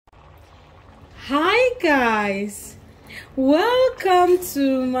guys, welcome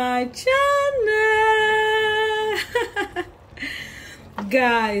to my channel.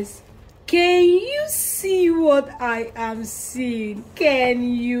 Guys, can you see what I am seeing? Can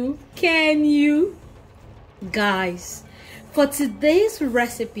you guys, for today's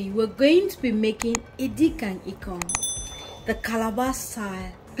recipe we're going to be making Edikangikong, the Calabar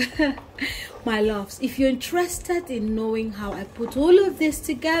Style. My loves, if you're interested in knowing how I put all of this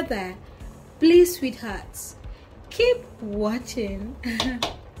together, please, sweethearts, keep watching.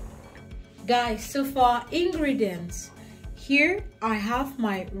 Guys, so for our ingredients, here I have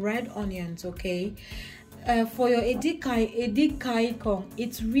my red onions, okay? For your Edikangikong,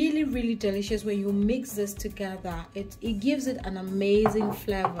 it's really delicious when you mix this together. It gives it an amazing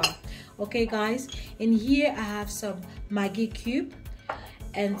flavor, okay guys? And here I have some Maggi Cube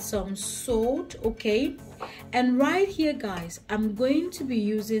and some salt, okay? And right here guys, I'm going to be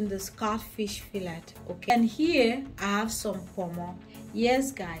using this Catfish Fillet, okay? And here I have some Kpomo,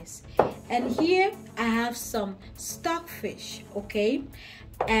 yes guys. And here I have some stockfish, okay?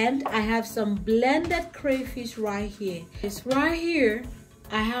 And I have some blended crayfish right here. It's right here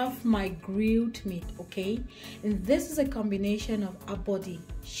I have my grilled meat, okay? And this is a combination of Abodi,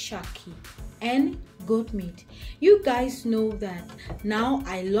 Shaki, and goat meat. You guys know that now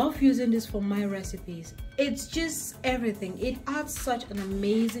I love using this for my recipes. It's just everything. It adds such an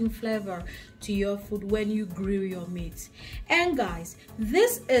amazing flavor to your food when you grill your meats. And guys,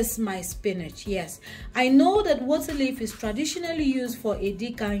 this is my spinach. Yes, I know that water leaf is traditionally used for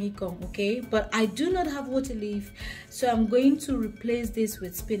Edikangikong, okay, but I do not have water leaf, so I'm going to replace this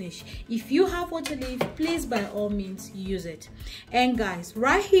with spinach. If you have water leaf, please by all means use it. And guys,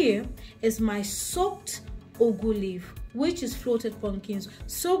 right here is my soaked ugu leaf, which is floated pumpkins.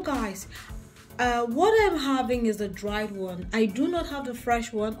 So guys, what I'm having is the dried one. I do not have the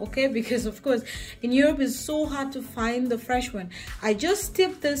fresh one, okay, because of course in Europe it's so hard to find the fresh one. I just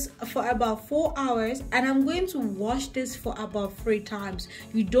steeped this for about 4 hours and I'm going to wash this for about 3 times.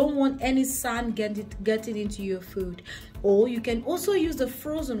 You don't want any sand getting into your food. Or you can also use the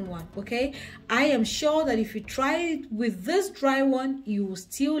frozen one, okay? I am sure that if you try it with this dry one, you will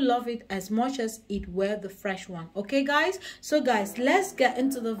still love it as much as it were the fresh one, okay guys? So guys, let's get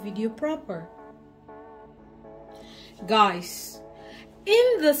into the video proper. Guys,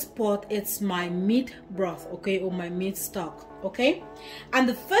 in this pot it's my meat broth, okay, or my meat stock, okay? And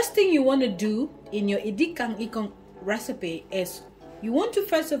the first thing you want to do in your Edikangikong recipe is you want to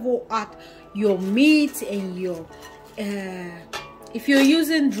first of all add your meat and your if you're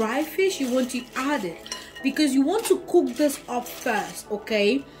using dry fish, you want to add it because you want to cook this up first,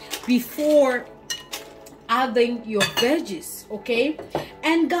 okay, before adding your veggies, okay?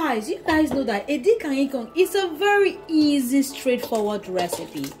 And guys, you guys know that Edikangikong is a very easy, straightforward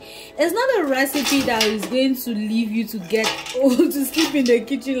recipe. It's not a recipe that is going to leave you to get to sleep in the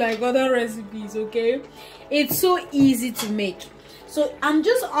kitchen like other recipes, okay? It's so easy to make. So I'm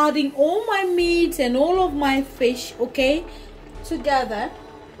just adding all my meat and all of my fish, okay, together,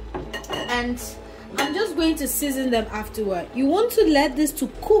 and I'm just going to season them afterward. You want to let this to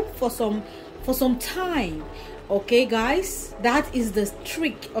cook for some time, okay guys? That is the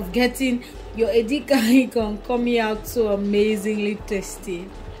trick of getting your Edikangikong coming out so amazingly tasty.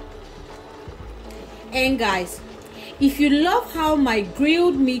 And guys, if you love how my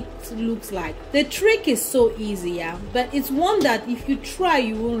grilled meat looks like, the trick is so easy, yeah, but it's one that if you try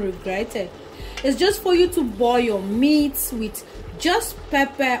you won't regret it. It's just for you to boil your meats with just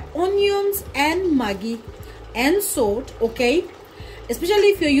pepper, onions and Maggi and salt, okay? Especially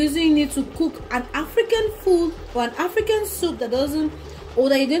if you're using it to cook an African food or an African soup that doesn't, or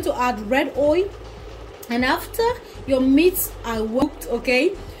that you're going to add red oil. And after your meats are cooked,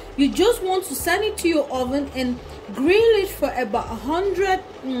 okay, you just want to send it to your oven and grill it for about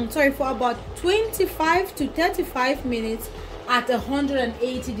for about 25 to 35 minutes at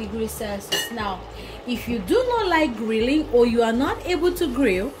 180 degrees Celsius. Now, if you do not like grilling or you are not able to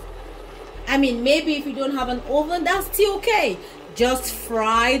grill, I mean, maybe if you don't have an oven, that's still okay. Just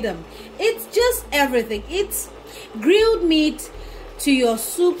fry them. It's just everything. It's grilled meat to your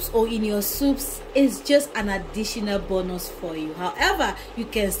soups or in your soups is just an additional bonus for you. However, you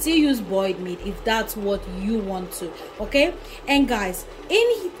can still use boiled meat if that's what you want to, okay? And guys,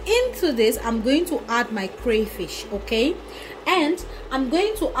 into this I'm going to add my crayfish, okay? And I'm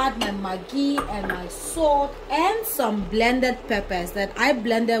going to add my Maggi and my salt and some blended peppers that I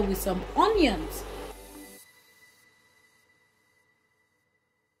blended with some onions.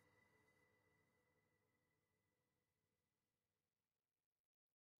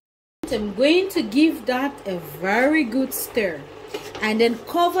 I'm going to give that a very good stir. and then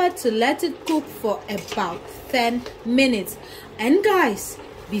cover to let it cook for about 10 minutes. And guys,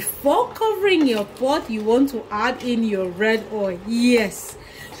 before covering your pot, you want to add in your red oil. Yes,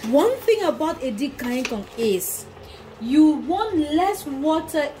 one thing about Edikangikong is you want less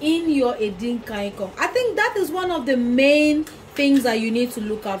water in your Edikangikong. I think that is one of the main things that you need to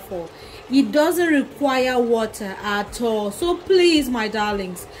look out for. It doesn't require water at all. So please, my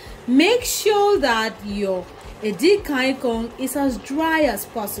darlings, make sure that your Edikangikong is as dry as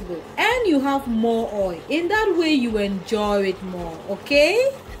possible and you have more oil. In that way you enjoy it more,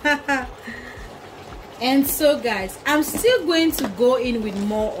 okay? And so guys, I'm still going to go in with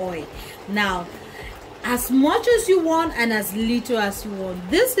more oil. Now, as much as you want and as little as you want.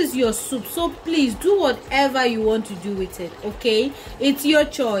 This is your soup, so please do whatever you want to do with it, okay? It's your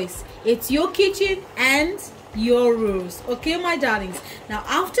choice. It's your kitchen and your rules, okay, my darlings? Now,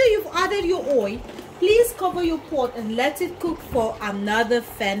 after you've added your oil, please cover your pot and let it cook for another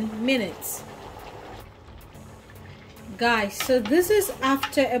 10 minutes. Guys, so this is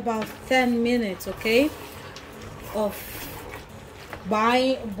after about 10 minutes, okay, of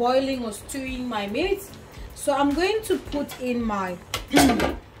boiling or stewing my meat. So I'm going to put in my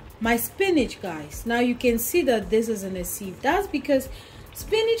my spinach, guys. Now you can see that this is in a sieve. That's because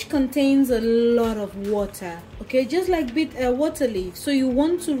spinach contains a lot of water, okay, just like water leaf. So you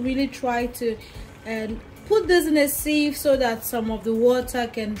want to really try to put this in a sieve so that some of the water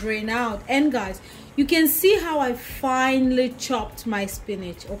can drain out. And guys, you can see how I finely chopped my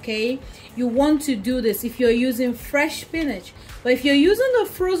spinach, okay? You want to do this if you're using fresh spinach, but if you're using the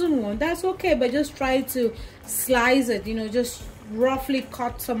frozen one, that's okay, but just try to slice it, you know, just roughly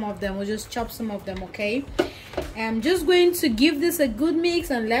cut some of them or just chop some of them, okay? I'm just going to give this a good mix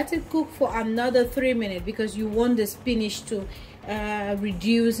and let it cook for another 3 minutes because you want the spinach to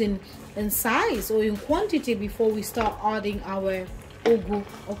reduce in size or in quantity before we start adding our ugu,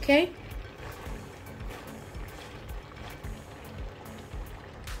 okay?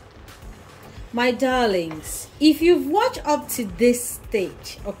 My darlings, if you've watched up to this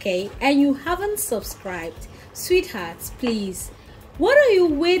stage, okay, and you haven't subscribed, sweethearts, please, what are you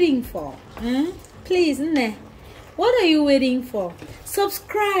waiting for? Please, what are you waiting for?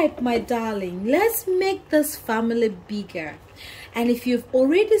 Subscribe, my darling. Let's make this family bigger. And if you've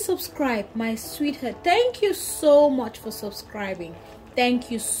already subscribed, my sweetheart, thank you so much for subscribing.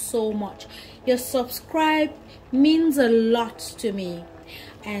 Thank you so much. Your subscribe means a lot to me.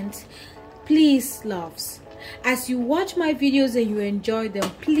 And please, loves, as you watch my videos and you enjoy them,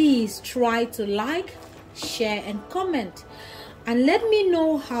 please try to like, share and comment and let me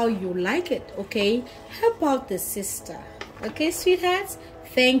know how you like it, okay? Help out the sister, okay, sweethearts?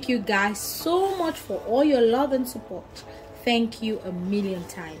 Thank you guys so much for all your love and support. Thank you a million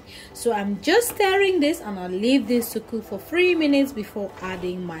times. So I'm just stirring this and I'll leave this to cook for 3 minutes before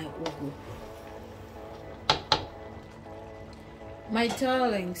adding my ugu. My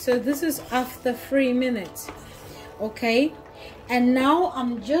darling, so this is after 3 minutes, okay? And now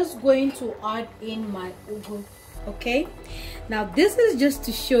I'm just going to add in my ugu, okay? Now this is just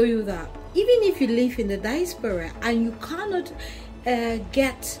to show you that even if you live in the diaspora and you cannot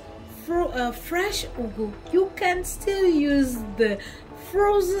get fresh ugu, you can still use the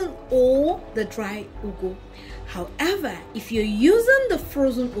frozen or the dry ugu. However, if you're using the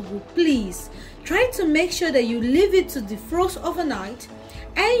frozen ugu, please try to make sure that you leave it to defrost overnight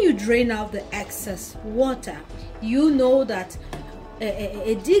and you drain out the excess water. You know that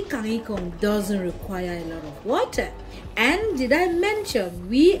Edikangikong doesn't require a lot of water. And did I mention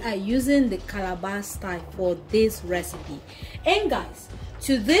we are using the Calabar Style for this recipe? And guys,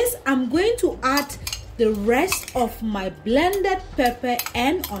 to this I'm going to add the rest of my blended pepper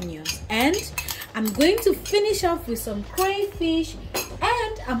and onions, and I'm going to finish off with some crayfish,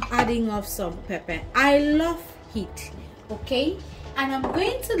 and I'm adding off some pepper. I love heat, okay? And I'm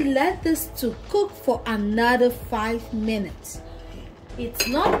going to let this to cook for another 5 minutes. It's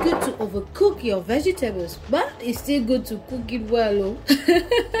not good to overcook your vegetables, but it's still good to cook it well.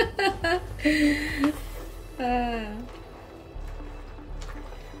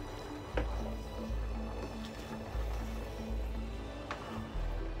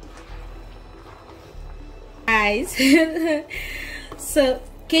 Guys, so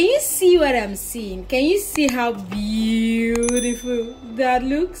can you see what I'm seeing? Can you see how beautiful that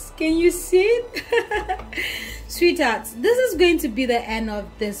looks? Can you see it? Sweethearts, this is going to be the end of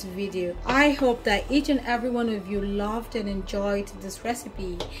this video. I hope that each and every one of you loved and enjoyed this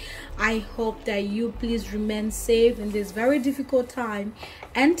recipe. I hope that you please remain safe in this very difficult time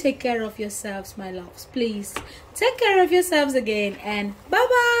and take care of yourselves, my loves. Please take care of yourselves again, and bye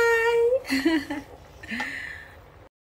bye.